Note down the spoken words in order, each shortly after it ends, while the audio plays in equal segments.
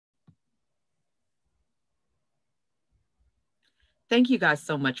Thank you guys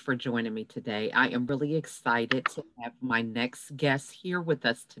so much for joining me today. I am really excited to have my next guest here with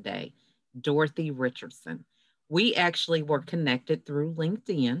us today, Dorothy Richardson. We actually were connected through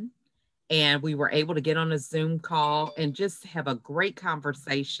LinkedIn and we were able to get on a Zoom call and just have a great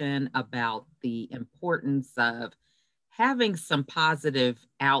conversation about the importance of having some positive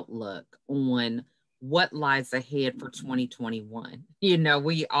outlook on what lies ahead for 2021.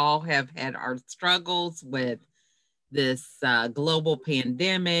 We all have had our struggles with this global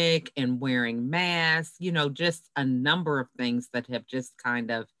pandemic and wearing masks, just a number of things that have just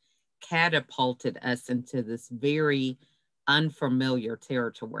kind of catapulted us into this very unfamiliar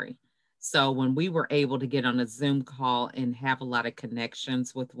territory. So when we were able to get on a Zoom call and have a lot of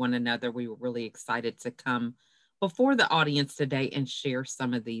connections with one another, we were really excited to come before the audience today and share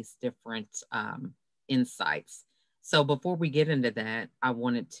some of these different insights. So before we get into that, I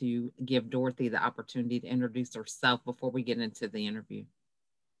wanted to give Dorothy the opportunity to introduce herself before we get into the interview.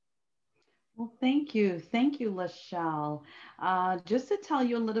 Well, thank you. Thank you, Lachelle. Just to tell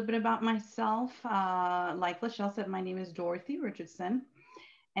you a little bit about myself, like Lachelle said, my name is Dorothy Richardson,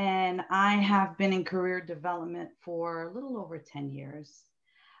 and I have been in career development for a little over 10 years.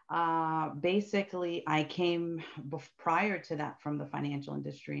 Basically, I came prior to that from the financial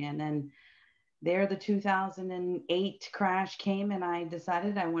industry, and then there the 2008 crash came, and I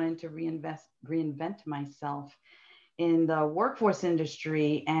decided I wanted to reinvent myself in the workforce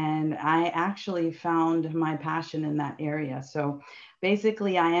industry, and I actually found my passion in that area. So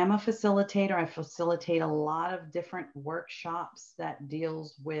basically, I am a facilitator. I facilitate a lot of different workshops that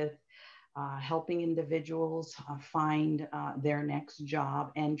deals with helping individuals find their next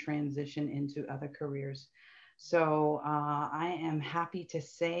job and transition into other careers. So I am happy to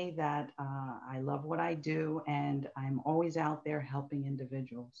say that I love what I do, and I'm always out there helping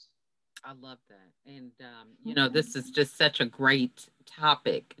individuals. I love that. And, this is just such a great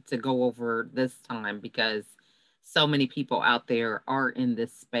topic to go over this time because so many people out there are in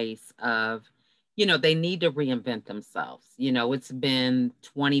this space of, they need to reinvent themselves. It's been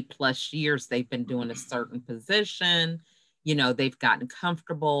 20 plus years they've been doing a certain position, they've gotten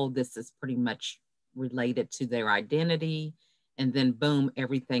comfortable. This is pretty much related to their identity. And then, boom,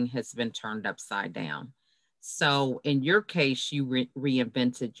 everything has been turned upside down. So, in your case, you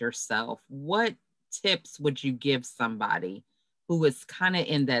reinvented yourself. What tips would you give somebody who is kind of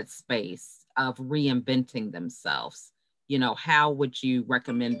in that space of reinventing themselves? How would you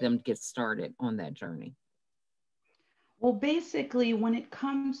recommend them get started on that journey? Well, basically, when it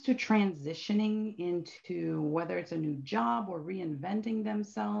comes to transitioning into whether it's a new job or reinventing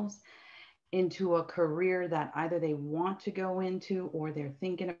themselves into a career that either they want to go into or they're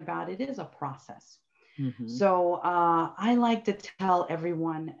thinking about, it is a process. Hmm. So I like to tell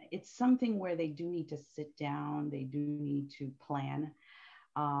everyone it's something where they do need to sit down, they do need to plan.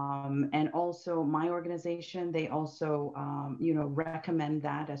 And also, my organization, they also, recommend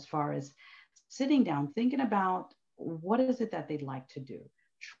that as far as sitting down, thinking about what is it that they'd like to do.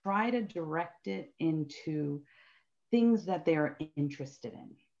 Try to direct it into things that they're interested in.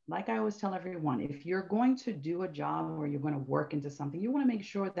 Like I always tell everyone, if you're going to do a job or you're going to work into something, you want to make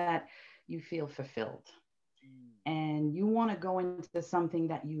sure that you feel fulfilled and you want to go into something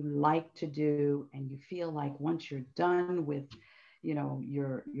that you like to do and you feel like once you're done with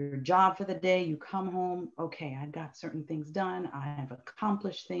your job for the day, you come home, okay, I got certain things done, I have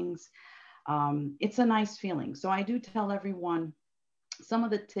accomplished things. It's a nice feeling. So I do tell everyone some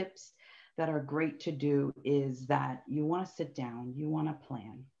of the tips that are great to do is that you want to sit down, you want to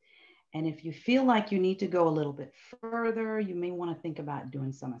plan. And if you feel like you need to go a little bit further, you may want to think about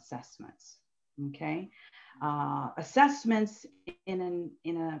doing some assessments. Okay, assessments in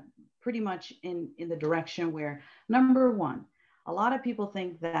a pretty much in the direction where, number one, a lot of people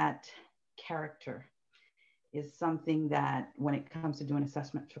think that character is something that when it comes to doing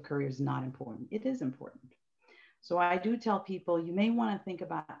assessment for career is not important. It is important. So I do tell people you may want to think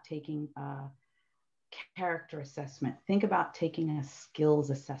about taking a character assessment. Think about taking a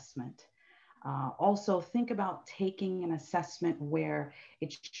skills assessment. Also, think about taking an assessment where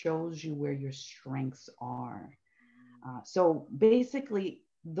it shows you where your strengths are. So basically,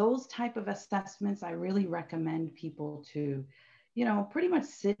 those type of assessments, I really recommend people to, pretty much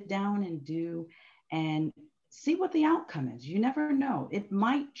sit down and do and see what the outcome is. You never know. It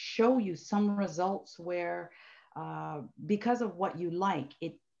might show you some results where, because of what you like,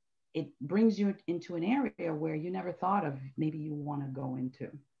 it brings you into an area where you never thought of maybe you want to go into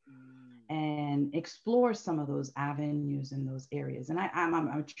and explore some of those avenues in those areas. And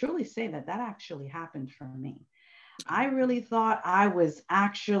I truly say that that actually happened for me. I really thought I was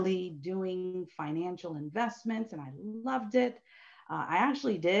actually doing financial investments and I loved it. I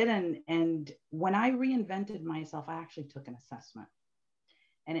actually did. And when I reinvented myself, I actually took an assessment.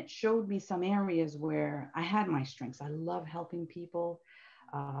 And it showed me some areas where I had my strengths. I love helping people.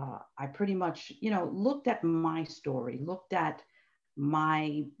 I pretty much, looked at my story, looked at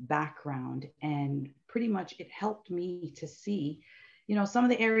my background, and pretty much it helped me to see, some of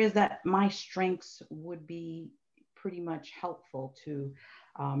the areas that my strengths would be pretty much helpful to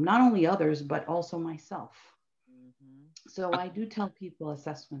not only others, but also myself. Mhm. So I do tell people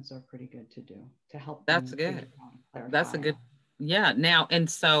assessments are pretty good to do to help That's them good. figure out and That's a clarify. good, yeah. Now, and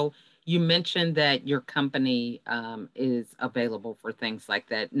so you mentioned that your company is available for things like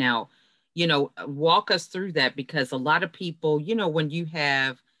that. Now, walk us through that because a lot of people, when you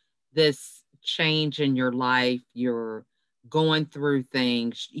have this change in your life, you're going through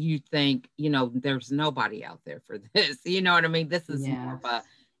things, you think, there's nobody out there for this. You know what I mean? This is more of a Yes.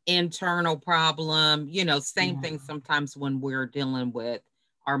 internal problem, same Yeah. thing sometimes when we're dealing with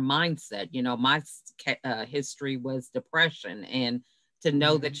our mindset. My history was depression, and to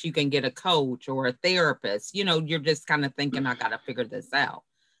know Right. that you can get a coach or a therapist, you're just kind of thinking, I got to figure this out.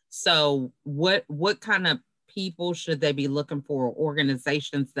 So, what kind of people should they be looking for?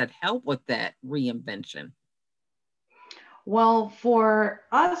 Organizations that help with that reinvention. Well, for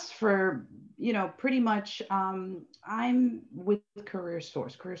us, pretty much, I'm with Career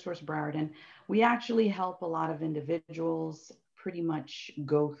Source Broward. We actually help a lot of individuals pretty much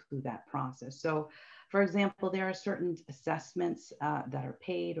go through that process. So, for example, there are certain assessments that are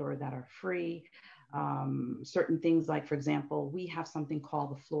paid or that are free. Certain things like, for example, we have something called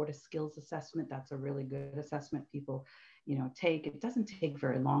the Florida Skills Assessment. That's a really good assessment people, take. It doesn't take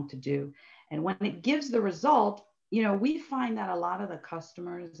very long to do. And when it gives the result, we find that a lot of the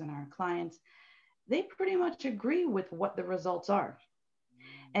customers and our clients, they pretty much agree with what the results are.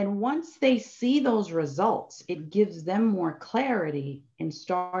 And once they see those results, it gives them more clarity in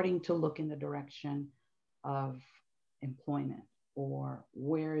starting to look in the direction of employment, or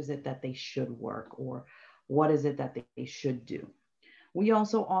where is it that they should work, or what is it that they should do. We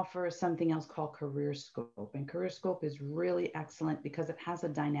also offer something else called Career Scope. And Career Scope is really excellent because it has a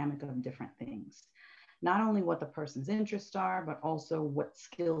dynamic of different things. Not only what the person's interests are, but also what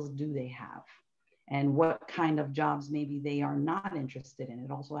skills do they have and what kind of jobs maybe they are not interested in.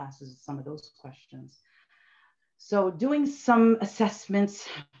 It also asks some of those questions. So doing some assessments,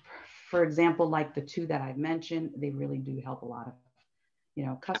 for example, like the two that I've mentioned, they really do help a lot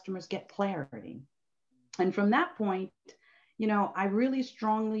of, customers get clarity. And from that point, I really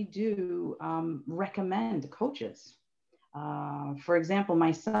strongly do recommend coaches. For example,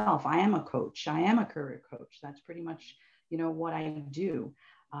 myself, I am a coach. I am a career coach. That's pretty much, what I do.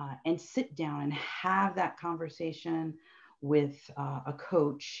 And sit down and have that conversation with a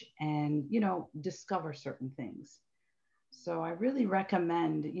coach and, discover certain things. So I really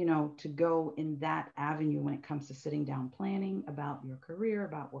recommend, to go in that avenue when it comes to sitting down planning about your career,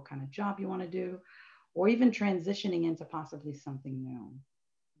 about what kind of job you want to do, or even transitioning into possibly something new.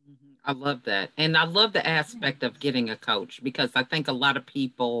 Mhm. I love that. And I love the aspect of getting a coach because I think a lot of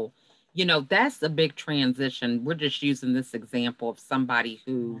people, that's a big transition. We're just using this example of somebody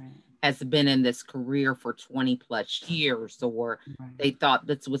who Right, has been in this career for 20 plus years, or right, they thought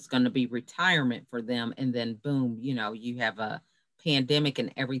this was going to be retirement for them. And then boom, you have a pandemic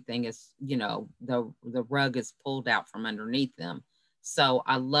and everything is, the rug is pulled out from underneath them. So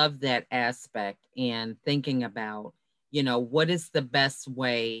I love that aspect and thinking about, what is the best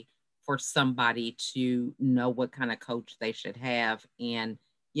way for somebody to know what kind of coach they should have and,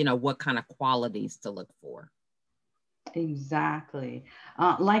 what kind of qualities to look for. exactly.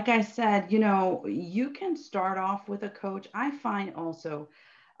 Like I said, you can start off with a coach. I find also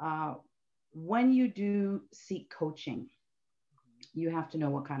uh, when you do seek coaching, you have to know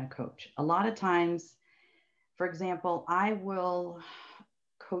what kind of coach. A lot of times, for example, I will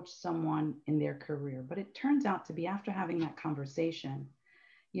coach someone in their career, but it turns out to be after having that conversation,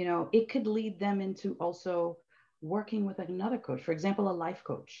 it could lead them into also working with another coach. For example, a life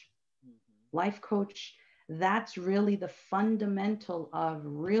coach. Mhm. Life coach, that's really the fundamental of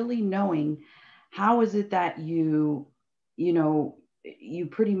really knowing how is it that you know, you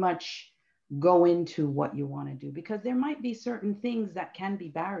pretty much go into what you want to do, because there might be certain things that can be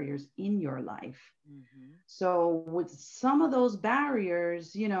barriers in your life. Mhm. So with some of those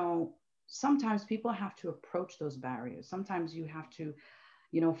barriers, sometimes people have to approach those barriers. Sometimes you have to,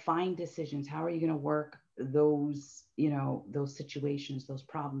 find decisions. How are you going to work those, those situations, those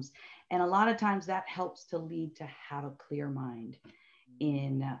problems? And a lot of times that helps to lead to have a clear mind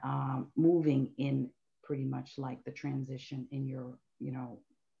in moving in pretty much like the transition in your,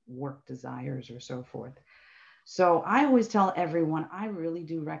 work desires or so forth. So I always tell everyone, I really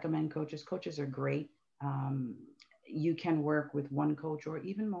do recommend coaches. Coaches are great. Um, you can work with one coach or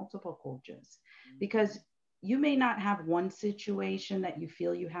even multiple coaches because you may not have one situation that you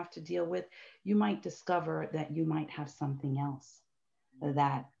feel you have to deal with. You might discover that you might have something else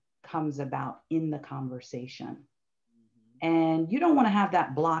that comes about in the conversation. And you don't want to have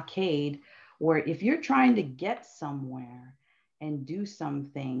that blockade where if you're trying to get somewhere and do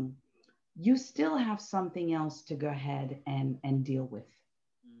something, you still have something else to go ahead and deal with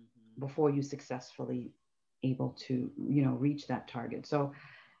before you successfully able to, reach that target. So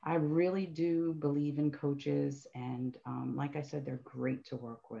I really do believe in coaches. And like I said, they're great to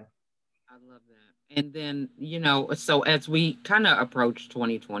work with. I love that. And then, so as we kind of approach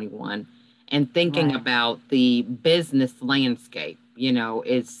 2021 and thinking Right. about the business landscape,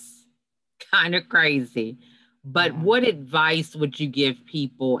 it's kind of crazy. But Yeah. what advice would you give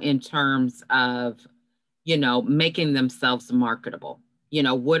people in terms of, making themselves marketable?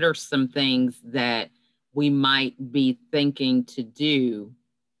 What are some things that we might be thinking to do,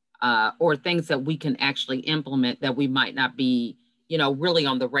 or things that we can actually implement that we might not be, really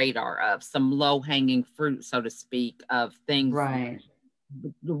on the radar of, some low hanging fruit, so to speak, of things Right.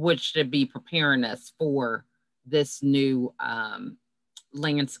 which should be preparing us for this new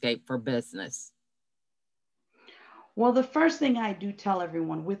landscape for business. Well, the first thing I do tell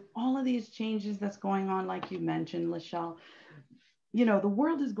everyone with all of these changes that's going on, like you mentioned, Lachelle, the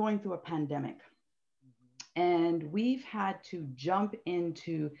world is going through a pandemic and we've had to jump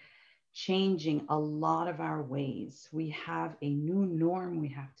into changing a lot of our ways. We have a new norm we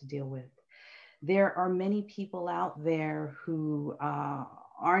have to deal with. There are many people out there who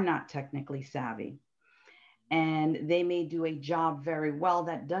are not technically savvy and they may do a job very well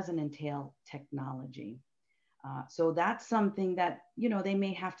that doesn't entail technology. So that's something that they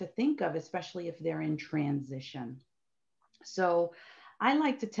may have to think of, especially if they're in transition. So I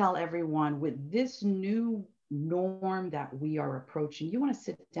like to tell everyone with this new norm that we are approaching, you want to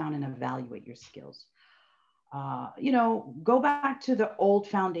sit down and evaluate your skills. Go back to the old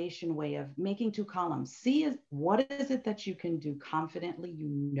foundation way of making two columns. See what is it that you can do confidently,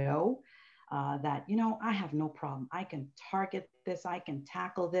 that, I have no problem. I can target this. I can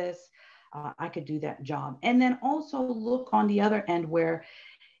tackle this. I could do that job. And then also look on the other end where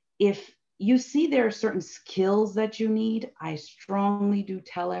if you see there are certain skills that you need, I strongly do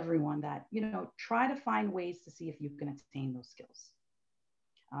tell everyone that, try to find ways to see if you can attain those skills.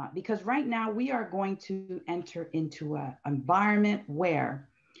 Because right now we are going to enter into an environment where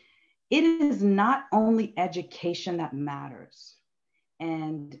it is not only education that matters.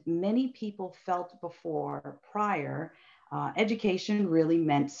 And many people felt before, prior, education really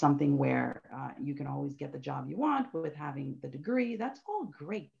meant something where you can always get the job you want with having the degree. That's all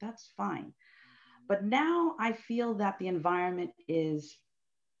great. That's fine. But now I feel that the environment is,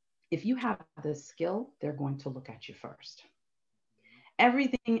 if you have the skill, they're going to look at you first.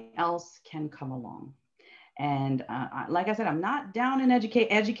 Everything else can come along. And like I said, I'm not down in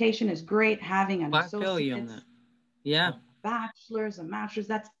education. Education is great. Having an Well, I feel you on that. associate's, Yeah. a bachelor's, a master's,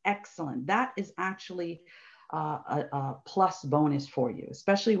 that's excellent. That is actually a plus bonus for you,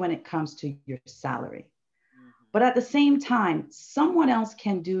 especially when it comes to your salary. But at the same time, someone else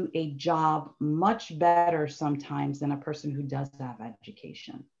can do a job much better sometimes than a person who does have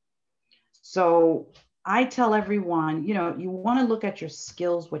education. So I tell everyone, you want to look at your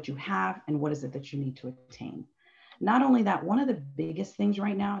skills, what you have, and what is it that you need to attain. Not only that, one of the biggest things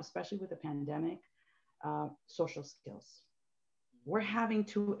right now, especially with the pandemic, social skills. We're having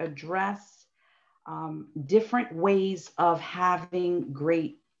to address different ways of having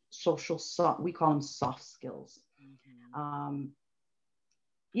great we call them soft skills. Um,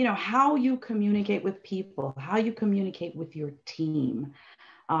 how you communicate with people, how you communicate with your team,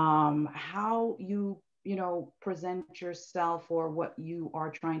 how you present yourself or what you are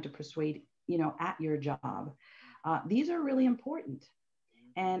trying to persuade, at your job. These are really important.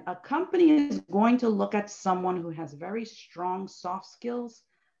 And a company is going to look at someone who has very strong soft skills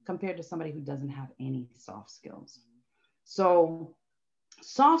compared to somebody who doesn't have any soft skills. So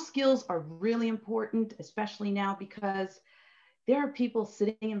soft skills are really important, especially now because there are people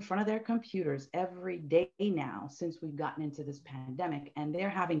sitting in front of their computers every day now since we've gotten into this pandemic, and they're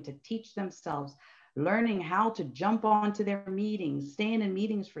having to teach themselves, learning how to jump onto their meetings, staying in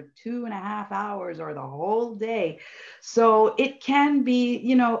meetings for 2.5 hours or the whole day. So it can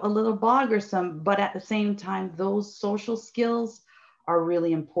be, a little bothersome, but at the same time, those social skills are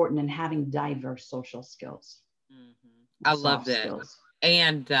really important in having diverse social skills, I love soft that. skills.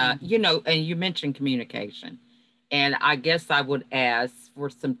 And, and you mentioned communication. And I guess I would ask for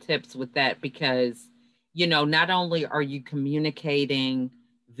some tips with that because, not only are you communicating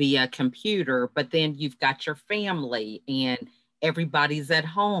via computer, but then you've got your family and everybody's at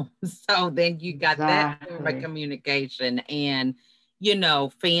home. So then you got that form of Exactly. communication and,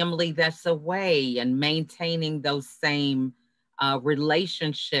 family that's away and maintaining those same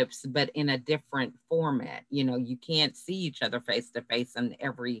relationships, but in a different format. You can't see each other face to face in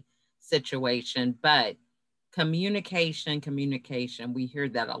every situation, but communication, we hear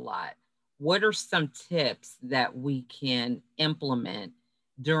that a lot. What are some tips that we can implement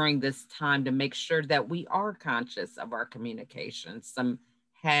during this time to make sure that we are conscious of our communication? Some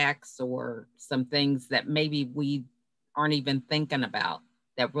hacks or some things that maybe we aren't even thinking about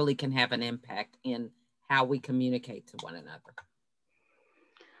that really can have an impact in how we communicate to one another.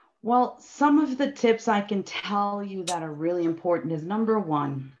 Well, some of the tips I can tell you that are really important is number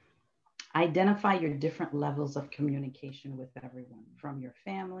one, identify your different levels of communication with everyone, from your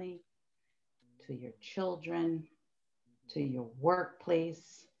family to your children to your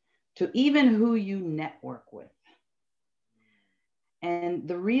workplace to even who you network with. And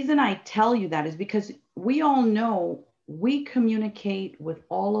the reason I tell you that is because we all know we communicate with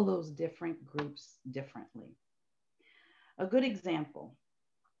all of those different groups differently. A good example,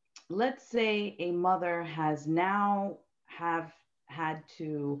 let's say a mother has now have had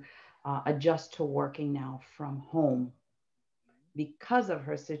to adjust to working now from home because of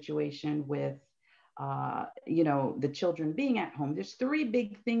her situation with the children being at home. There's three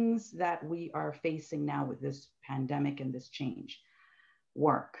big things that we are facing now with this pandemic and this change: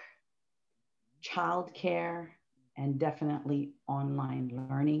 work, childcare, and definitely online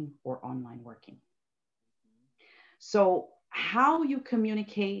learning or online working. So how you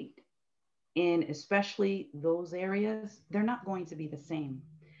communicate in especially those areas, they're not going to be the same.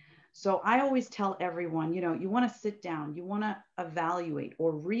 So I always tell everyone, you want to sit down, you want to evaluate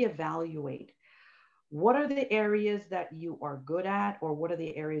or reevaluate what are the areas that you are good at, or what are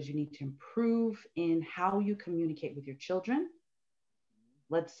the areas you need to improve in how you communicate with your children.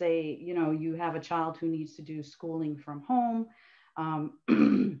 Let's say, you have a child who needs to do schooling from home.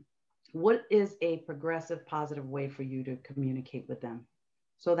 What is a progressive, positive way for you to communicate with them?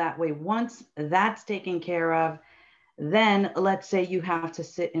 So that way, once that's taken care of, then let's say you have to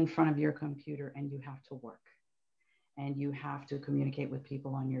sit in front of your computer and you have to work and you have to communicate with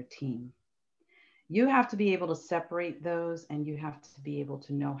people on your team. You have to be able to separate those, and you have to be able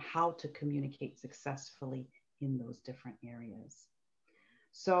to know how to communicate successfully in those different areas.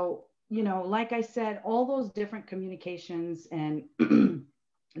 So, like I said, all those different communications, and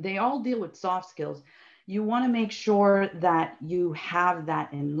they all deal with soft skills. You want to make sure that you have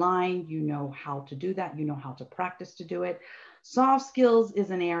that in line. You know how to do that. You know how to practice to do it. Soft skills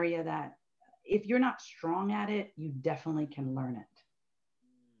is an area that if you're not strong at it, you definitely can learn it.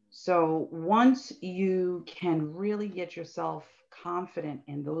 So once you can really get yourself confident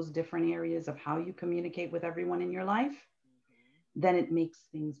in those different areas of how you communicate with everyone in your life, then it makes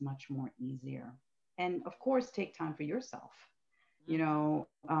things much more easier. And of course, take time for yourself.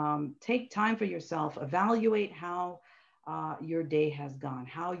 Take time for yourself, evaluate how your day has gone,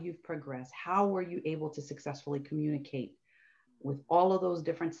 how you've progressed, how were you able to successfully communicate with all of those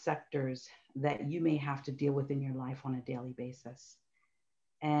different sectors that you may have to deal with in your life on a daily basis.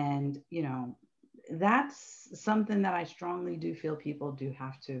 And, that's something that I strongly do feel people do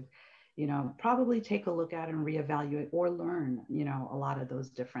have to, probably take a look at and reevaluate or learn, a lot of those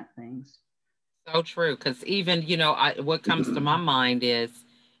different things. So true. Because even, what comes to my mind is,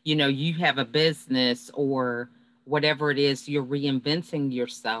 you have a business or whatever it is, you're reinventing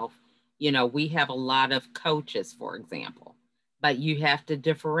yourself. We have a lot of coaches, for example, but you have to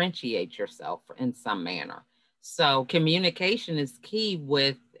differentiate yourself in some manner. So communication is key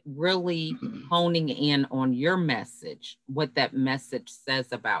with really honing in on your message, what that message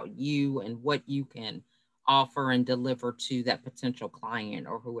says about you and what you can offer and deliver to that potential client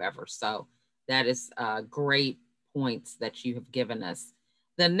or whoever. So, that is great points that you have given us.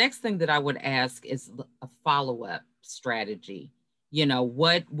 The next thing that I would ask is a follow up strategy.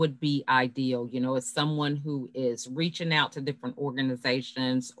 What would be ideal? As someone who is reaching out to different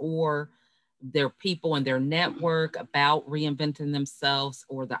organizations or their people in their network about reinventing themselves,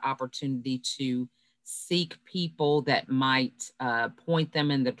 or the opportunity to seek people that might point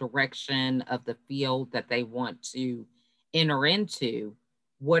them in the direction of the field that they want to enter into.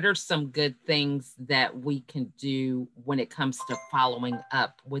 What are some good things that we can do when it comes to following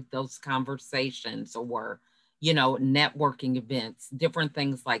up with those conversations, or networking events, different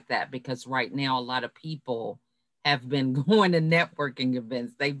things like that? Because right now a lot of people have been going to networking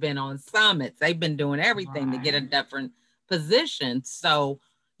events, they've been on summits, they've been doing everything to get a Right. different position. So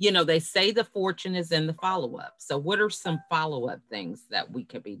they say the fortune is in the follow up. So, what are some follow up things that we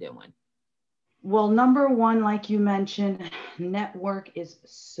could be doing? Well, number one, like you mentioned, network is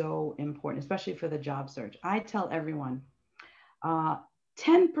so important, especially for the job search. I tell everyone, uh,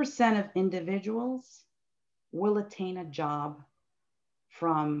 10% of individuals will attain a job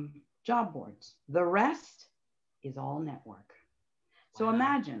from job boards. The rest is all network. So Wow.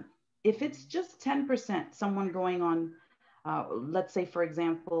 imagine if it's just 10%, someone going on, let's say, for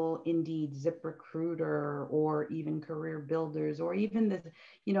example, Indeed, ZipRecruiter, or even Career Builders, or even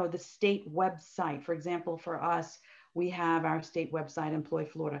the state website. For example, for us, we have our state website, Employ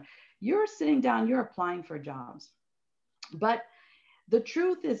Florida. You're sitting down, you're applying for jobs. But the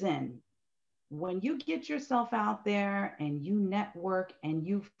truth is when you get yourself out there and you network and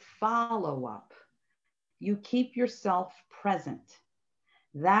you follow up, you keep yourself present.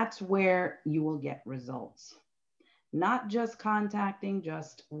 That's where you will get results. Not just contacting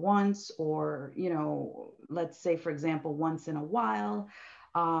just once or, let's say, for example, once in a while.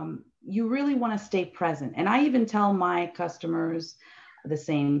 You really want to stay present. And I even tell my customers the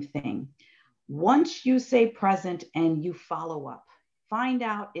same thing. Once you stay present and you follow up, find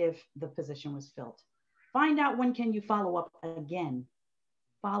out if the position was filled. Find out when can you follow up again.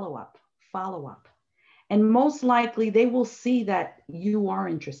 Follow up, follow up. And most likely they will see that you are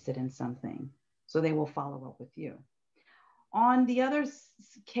interested in something. So they will follow up with you. On the other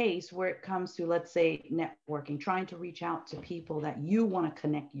case, where it comes to, let's say, networking, trying to reach out to people that you want to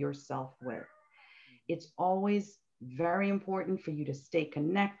connect yourself with, it's always very important for you to stay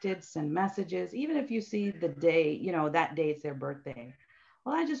connected, send messages, even if you see the day, that day it's their birthday.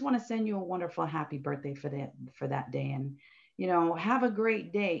 Well, I just want to send you a wonderful happy birthday for that day. And, have a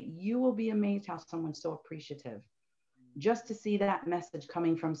great day. You will be amazed how someone's so appreciative just to see that message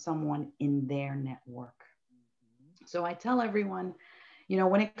coming from someone in their network. So I tell everyone,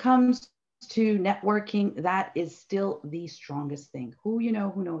 when it comes to networking, that is still the strongest thing. Who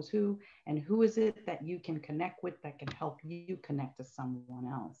knows who, and who is it that you can connect with that can help you connect to someone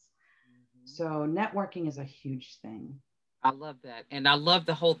else. Mhm. So networking is a huge thing. I love that. And I love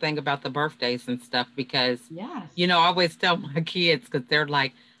the whole thing about the birthdays and stuff because, Yes, I always tell my kids because they're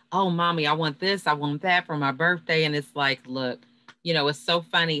like, oh, mommy, I want this, I want that for my birthday. And it's like, look, it's so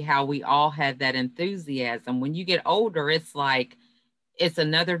funny how we all had that enthusiasm. When you get older, it's like, it's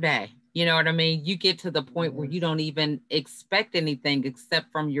another day. You know what I mean? You get to the point it where you is. don't even expect anything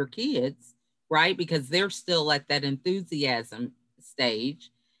except from your kids, right? Because they're still at that enthusiasm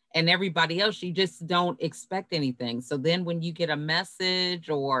stage. And everybody else, you just don't expect anything. So then when you get a message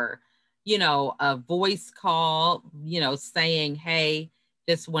or, a voice call, saying, hey,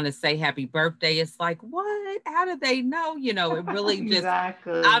 just want to say happy birthday, it's like, what? How do they know? It really just,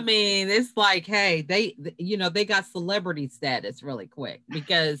 I Exactly. mean, it's like, hey, they got celebrity status really quick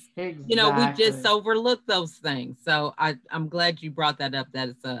because, we just Exactly. overlook those things. So I'm glad you brought that up. That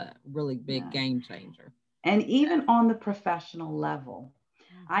is a really big Yeah. game changer. And even on the professional level,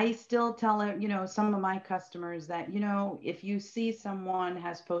 Mhm. I still tell some of my customers that, if you see someone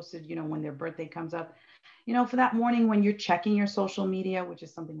has posted, when their birthday comes up, for that morning when you're checking your social media, which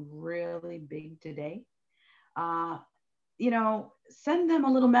is something really big today, uh, send them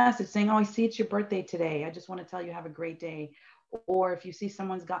a little message saying, oh, I see it's your birthday today. I just want to tell you have a great day. Or if you see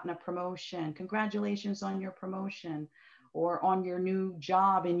someone's gotten a promotion, congratulations on your promotion or on your new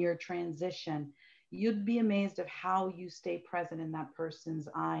job in your transition. You'd be amazed of how you stay present in that person's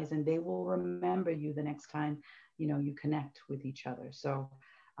eyes and they will remember you the next time, you connect with each other. So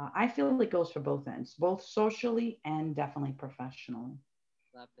I feel it goes for both ends, both socially and definitely professionally.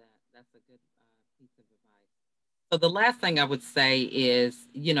 Love that. That's a good piece of advice. So the last thing I would say is,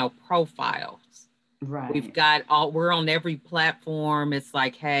 profiles. We've Right. got all, we're on every platform. It's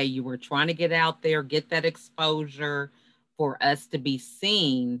like, hey, you were trying to get out there, get that exposure for us to be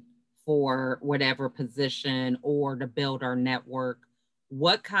seen for whatever position or to build our network.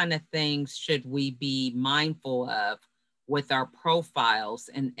 What kind of things should we be mindful of with our profiles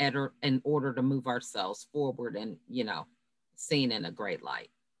in order to move ourselves forward and, seen in a great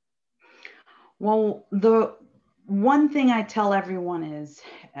light? Well, the one thing I tell everyone is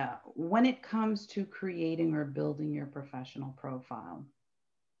when it comes to creating or building your professional profile,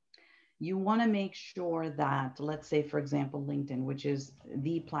 you want to make sure that, let's say, for example, LinkedIn, which is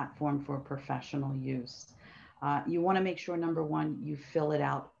the platform for professional use, you want to make sure, number one, you fill it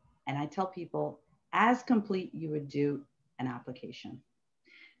out. And I tell people, as complete you would do an application.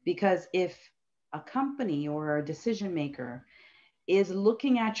 Because if a company or a decision maker is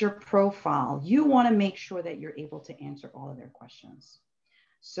looking at your profile, you want to make sure that you're able to answer all of their questions.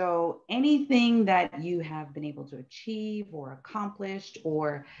 So anything that you have been able to achieve or accomplished,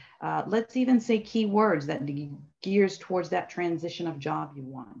 or let's even say keywords that gears towards that transition of job you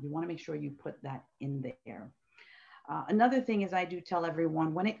want to make sure you put that in there. Another thing is I do tell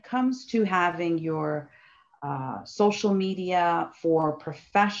everyone when it comes to having your social media for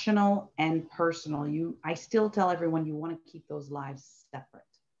professional and personal, I still tell everyone you want to keep those lives separate.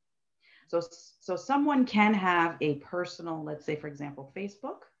 So someone can have a personal, let's say, for example,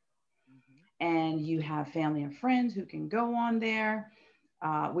 Facebook, and you have family and friends who can go on there,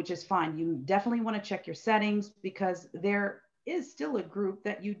 which is fine. You definitely want to check your settings because there is still a group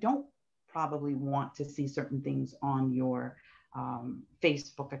that you don't probably want to see certain things on your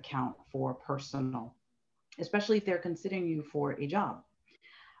Facebook account for personal, especially if they're considering you for a job.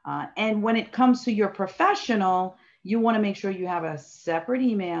 And when it comes to your professional, you want to make sure you have a separate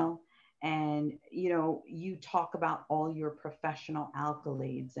email, and you talk about all your professional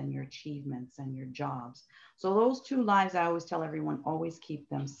accolades and your achievements and your jobs. So those two lives, I always tell everyone, always keep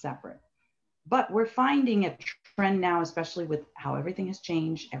them separate. But we're finding a trend now, especially with how everything has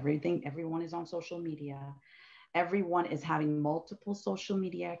changed. Everyone is on social media. Everyone is having multiple social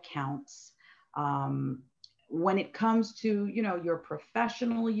media accounts. When it comes to your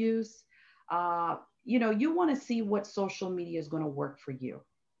professional use, you want to see what social media is going to work for you,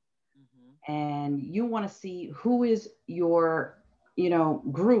 and you want to see who is your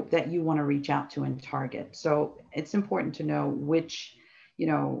group that you want to reach out to and target. So it's important to know which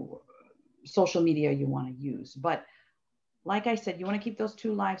social media you want to use. But like I said, you want to keep those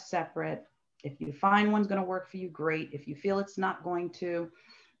two lives separate. If you find one's going to work for you, great. If you feel it's not going to,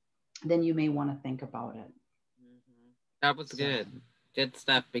 then you may want to think about it. That was So, good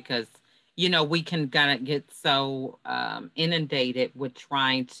stuff, because we can kind of get so inundated with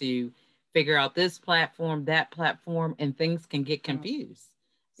trying to figure out this platform, that platform, and things can get confused.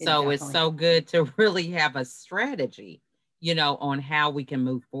 it So it's definitely so good to really have a strategy, on how we can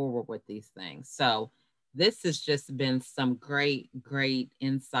move forward with these things. So this has just been some great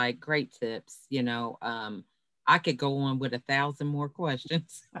insight, great tips. I could go on with 1,000 more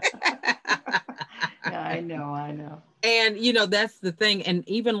questions. yeah, I know. And that's the thing. And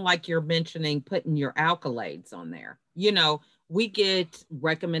even like you're mentioning, putting your accolades on there, we get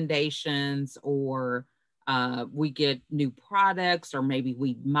recommendations, or we get new products, or maybe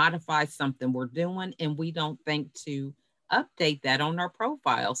we modify something we're doing and we don't think to update that on our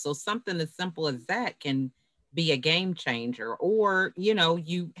profile. So something as simple as that can be a game changer. Or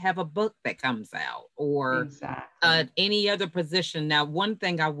you have a book that comes out, or Exactly. any other position. Now, one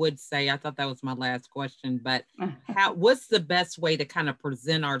thing I would say, I thought that was my last question, but what's the best way to kind of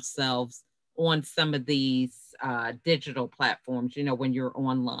present ourselves on some of these digital platforms, when you're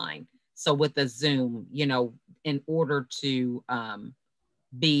online? So with the Zoom, in order to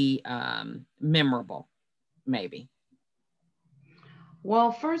be memorable, maybe.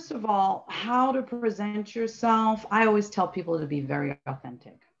 Well, first of all, how to present yourself. I always tell people to be very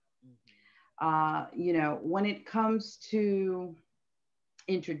authentic. When it comes to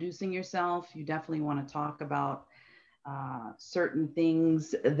introducing yourself, you definitely want to talk about certain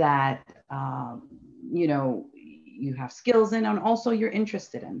things that you have skills in and also you're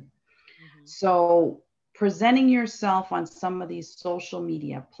interested in. So presenting yourself on some of these social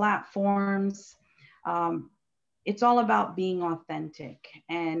media platforms, um, it's all about being authentic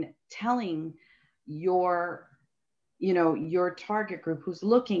and telling your your target group who's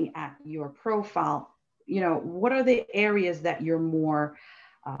looking at your profile, what are the areas that you're more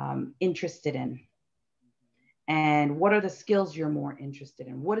interested in, and what are the skills you're more interested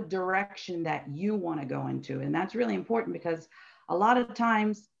in, what a direction that you want to go into. And that's really important because a lot of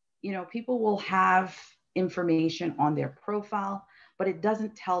times people will have information on their profile, but it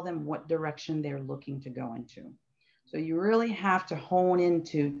doesn't tell them what direction they're looking to go into. So you really have to hone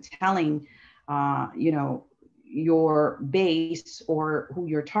into telling your base, or who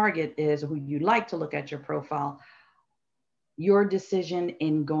your target is, who you like to look at your profile, your decision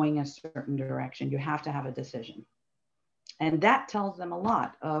in going a certain direction. You have to have a decision. And that tells them a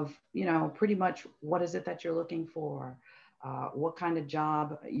lot of, pretty much what is it that you're looking for, what kind of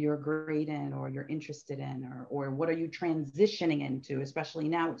job you're great in or you're interested in, or what are you transitioning into, especially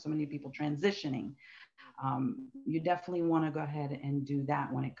now with so many people transitioning. You definitely want to go ahead and do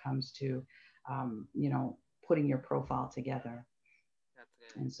that when it comes to, putting your profile together That's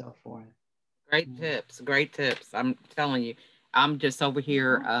good. and so forth. Great Yeah. tips, great tips. I'm telling you, I'm just over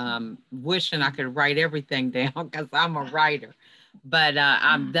here Awesome. wishing I could write everything down because I'm a writer. But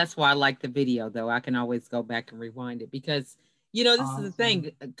that's why I like the video, though. I can always go back and rewind it because This is the Awesome.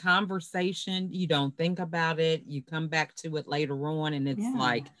 thing, conversation, you don't think about it, you come back to it later on, and it's Yeah,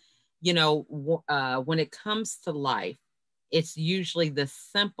 like, when it comes to life, it's usually the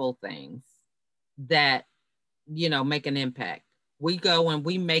simple things that, make an impact. We go and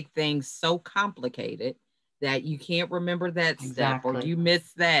we make things so complicated that you can't remember that step or exactly. you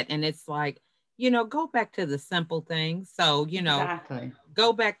miss that. And it's like, go back to the simple things. So, Exactly.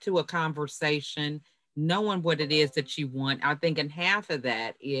 go back to a conversation, knowing what it is that you want. I think, and half of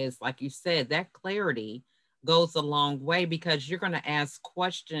that is, like you said, that clarity goes a long way because you're going to ask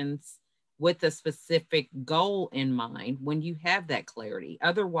questions with a specific goal in mind when you have that clarity.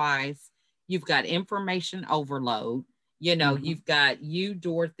 Otherwise, you've got information overload. Hmm. You've got you,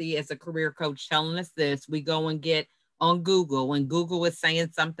 Dorothy, as a career coach telling us this. We go and get on Google, and Google is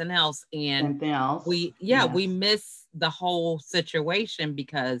saying something else. And Something else. we Yes. miss the whole situation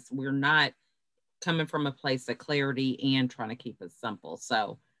because we're not coming from a place of clarity and trying to keep it simple.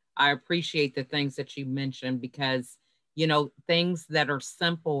 So I appreciate the things that you mentioned because, things that are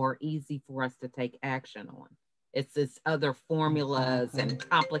simple are easy for us to take action on. It's this other formulas Exactly. and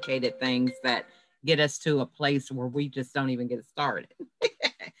complicated things that get us to a place where we just don't even get started.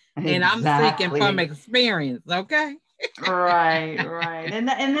 And I'm speaking from Exactly. experience, okay? Right, right. And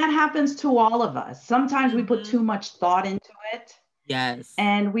that happens to all of us. Sometimes we put too Mhm. much thought into it Yes,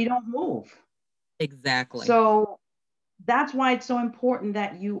 and we don't move. exactly. So that's why it's so important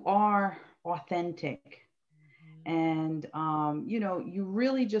that you are authentic Mhm. and you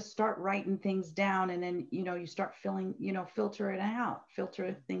really just start writing things down, and then you start filling, filter it out,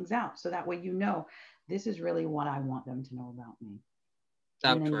 filter things out, so that way this is really what I want them to know about me, So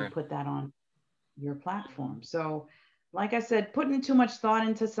and then you true. put that on your platform. Mhm. So like I said, putting too much thought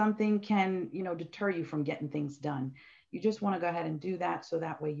into something can deter you from getting things done. You just want to go ahead and do that, so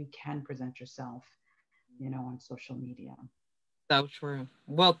that way you can present yourself on social media. So true.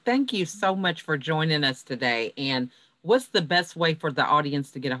 Well, thank you so much for joining us today. And what's the best way for the audience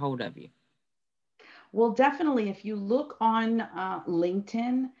to get a hold of you? Well, definitely, if you look on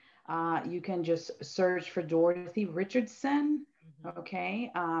LinkedIn, you can just search for Dorothy Richardson. Mhm.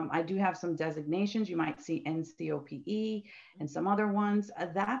 Okay. I do have some designations. You might see NCOPE and Mhm. some other ones.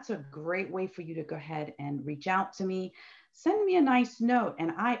 That's a great way for you to go ahead and reach out to me. Send me a nice note.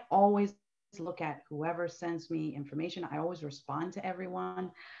 And I always look at whoever sends me information. I always respond to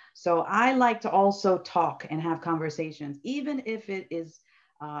everyone. So I like to also talk and have conversations, even if it is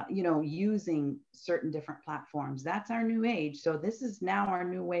using certain different platforms. That's our new age. So this is now our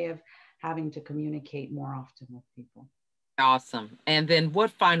new way of having to communicate more often with people. Awesome. And then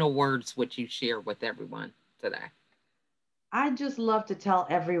what final words would you share with everyone today? I just love to tell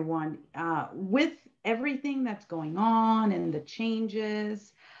everyone, with everything that's going on and the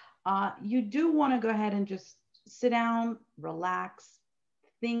changes, you do want to go ahead and just sit down, relax,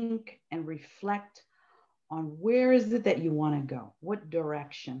 think, and reflect on where is it that you want to go, what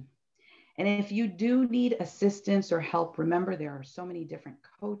direction. And if you do need assistance or help, remember there are so many different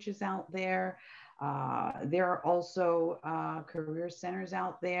coaches out there. There are also career centers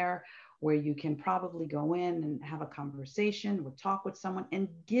out there where you can probably go in and have a conversation, or talk with someone and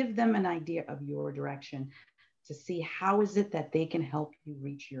give them an idea of your direction, to see how is it that they can help you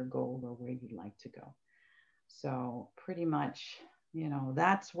reach your goal or where you'd like to go. So pretty much,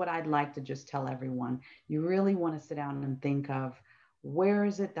 that's what I'd like to just tell everyone. You really want to sit down and think of, where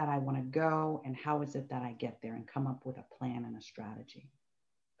is it that I want to go and how is it that I get there, and come up with a plan and a strategy.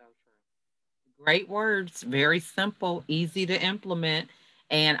 So true. Great words, very simple, easy to implement.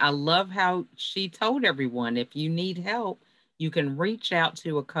 And I love how she told everyone if you need help, you can reach out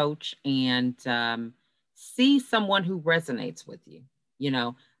to a coach and see someone who resonates with you. You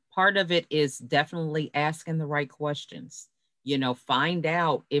know, Part of it is definitely asking the right questions. Find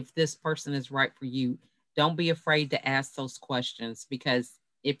out if this person is right for you. Don't be afraid to ask those questions because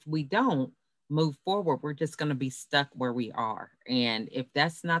if we don't, move forward, we're just going to be stuck where we are. And if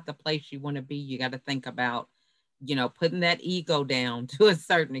that's not the place you want to be, you got to think about, putting that ego down to a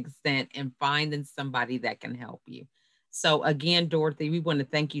certain extent and finding somebody that can help you. So, again, Dorothy, we want to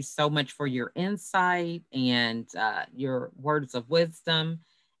thank you so much for your insight and your words of wisdom.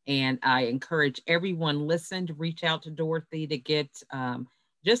 And I encourage everyone listen to reach out to Dorothy to get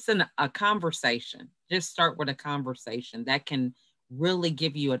just a conversation. Just start with a conversation that can really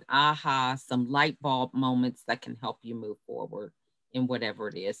give you an aha, some light bulb moments that can help you move forward in whatever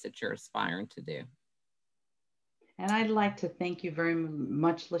it is that you're aspiring to do. And I'd like to thank you very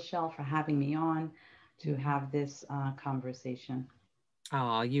much, Lachelle, for having me on to Mhm. have this conversation.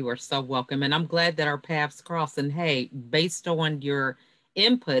 Oh, you are so welcome. And I'm glad that our paths cross. And hey, based on your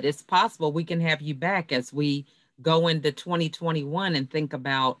input, it's possible we can have you back as we go into 2021 and think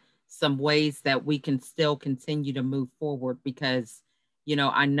about some ways that we can still continue to move forward because,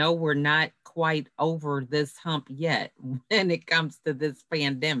 I know we're not quite over this hump yet when it comes to this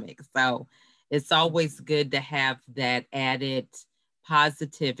pandemic. So it's always good to have that added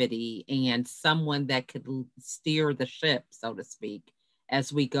positivity and someone that could steer the ship, so to speak,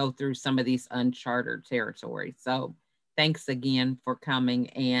 as we go through some of these uncharted territories. So thanks again for coming.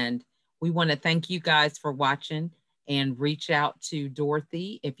 And we want to thank you guys for watching and reach out to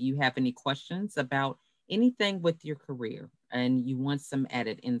Dorothy if you have any questions about anything with your career and you want some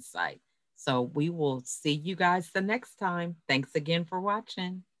added insight. So we will see you guys the next time. Thanks again for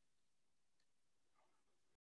watching.